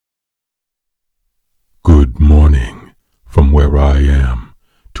I am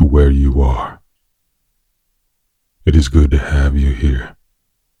to where you are. It is good to have you here.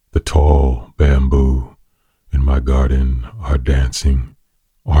 The tall bamboo in my garden are dancing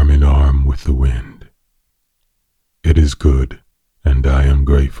arm in arm with the wind. It is good, and I am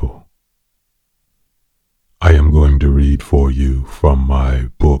grateful. I am going to read for you from my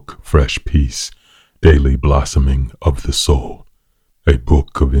book, Fresh Peace, Daily Blossoming of the Soul, a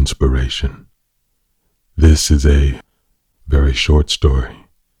book of inspiration. This is a very short story,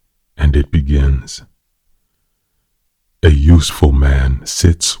 and it begins. A useful man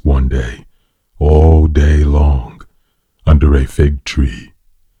sits one day, all day long, under a fig tree,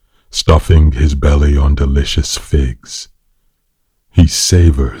 stuffing his belly on delicious figs. He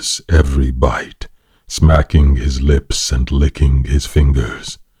savors every bite, smacking his lips and licking his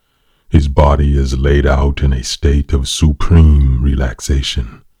fingers. His body is laid out in a state of supreme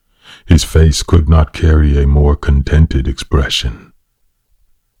relaxation. His face could not carry a more contented expression.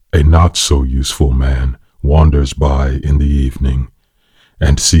 A not-so-useful man wanders by in the evening,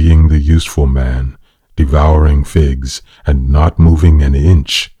 and seeing the useful man devouring figs and not moving an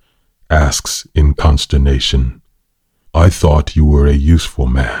inch, asks in consternation, "I thought you were a useful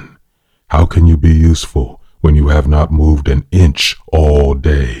man. How can you be useful when you have not moved an inch all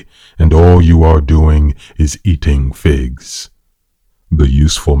day, and all you are doing is eating figs?" The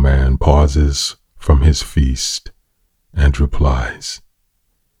useful man pauses from his feast and replies,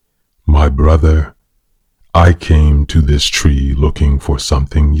 "My brother, I came to this tree looking for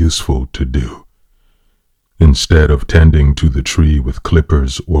something useful to do. Instead of tending to the tree with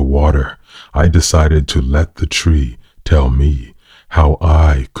clippers or water, I decided to let the tree tell me how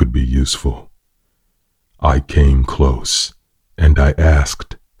I could be useful. I came close, and I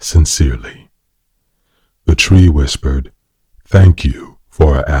asked sincerely. The tree whispered, 'Thank you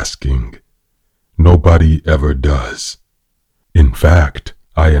for asking. Nobody ever does. In fact,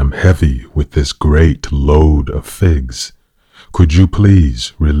 I am heavy with this great load of figs. Could you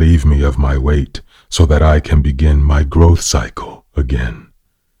please relieve me of my weight so that I can begin my growth cycle again?'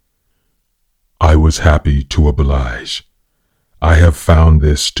 I was happy to oblige. I have found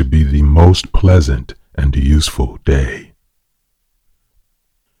this to be the most pleasant and useful day."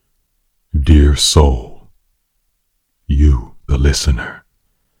 Dear soul, you, the listener,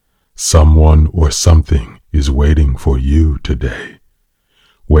 someone or something is waiting for you today,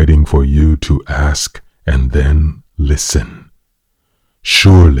 waiting for you to ask and then listen.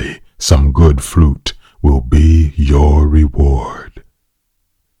 Surely some good fruit will be your reward.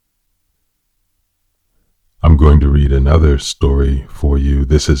 I'm going to read another story for you.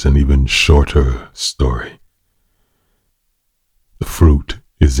 This is an even shorter story. The fruit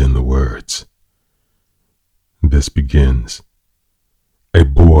is in the words. This begins. A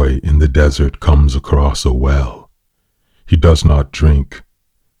boy in the desert comes across a well. He does not drink.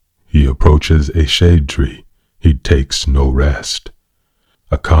 He approaches a shade tree. He takes no rest.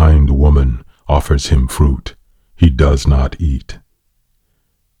 A kind woman offers him fruit. He does not eat.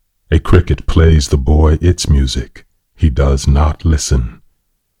 A cricket plays the boy its music. He does not listen.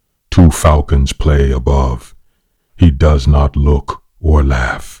 Two falcons play above. He does not look or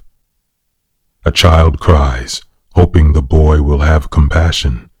laugh. A child cries, hoping the boy will have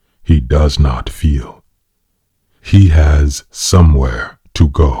compassion. He does not feel. He has somewhere to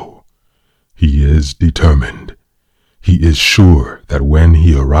go. He is determined. He is sure that when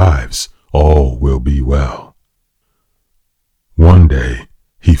he arrives, all will be well. One day,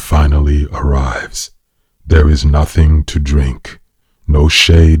 he finally arrives. There is nothing to drink, no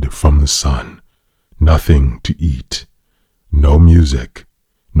shade from the sun, nothing to eat, no music,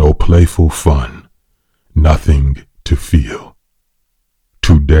 no playful fun, nothing to feel.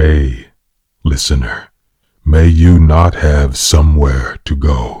 Today, listener, may you not have somewhere to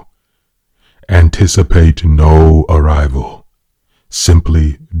go. Anticipate no arrival.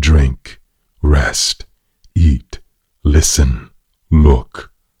 Simply drink, rest, eat, listen,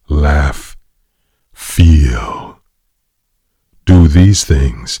 look, laugh, feel. Do these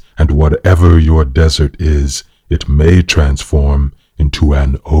things, and whatever your desert is, it may transform into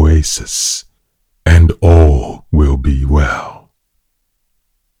an oasis, and all will be well.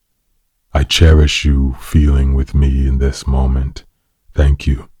 I cherish you feeling with me in this moment. Thank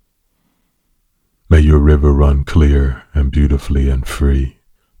you. May your river run clear and beautifully and free,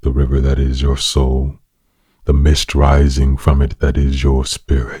 the river that is your soul, the mist rising from it that is your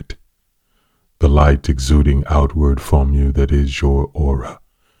spirit, the light exuding outward from you that is your aura,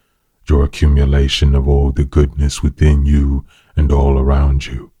 your accumulation of all the goodness within you and all around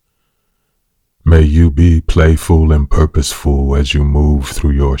you. May you be playful and purposeful as you move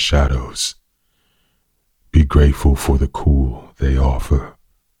through your shadows. be grateful for the cool they offer.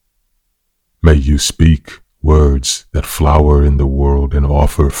 May you speak words that flower in the world and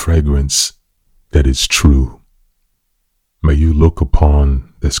offer fragrance that is true. May you look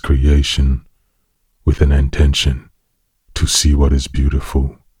upon this creation with an intention to see what is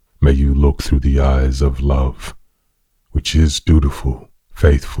beautiful. May you look through the eyes of love, which is dutiful,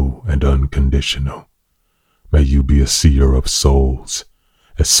 faithful, and unconditional. May you be a seer of souls,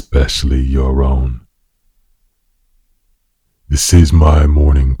 especially your own. This is my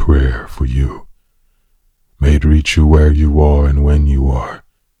morning prayer for you. May it reach you where you are and when you are,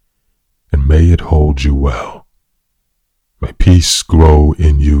 and may it hold you well. May peace grow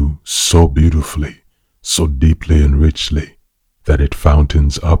in you so beautifully, so deeply and richly, that it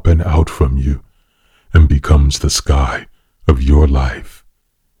fountains up and out from you and becomes the sky of your life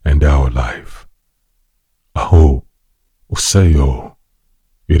and our life. Aho, Oseo,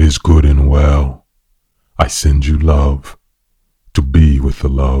 it is good and well. I send you love to be with the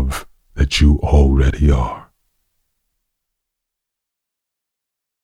love that you already are.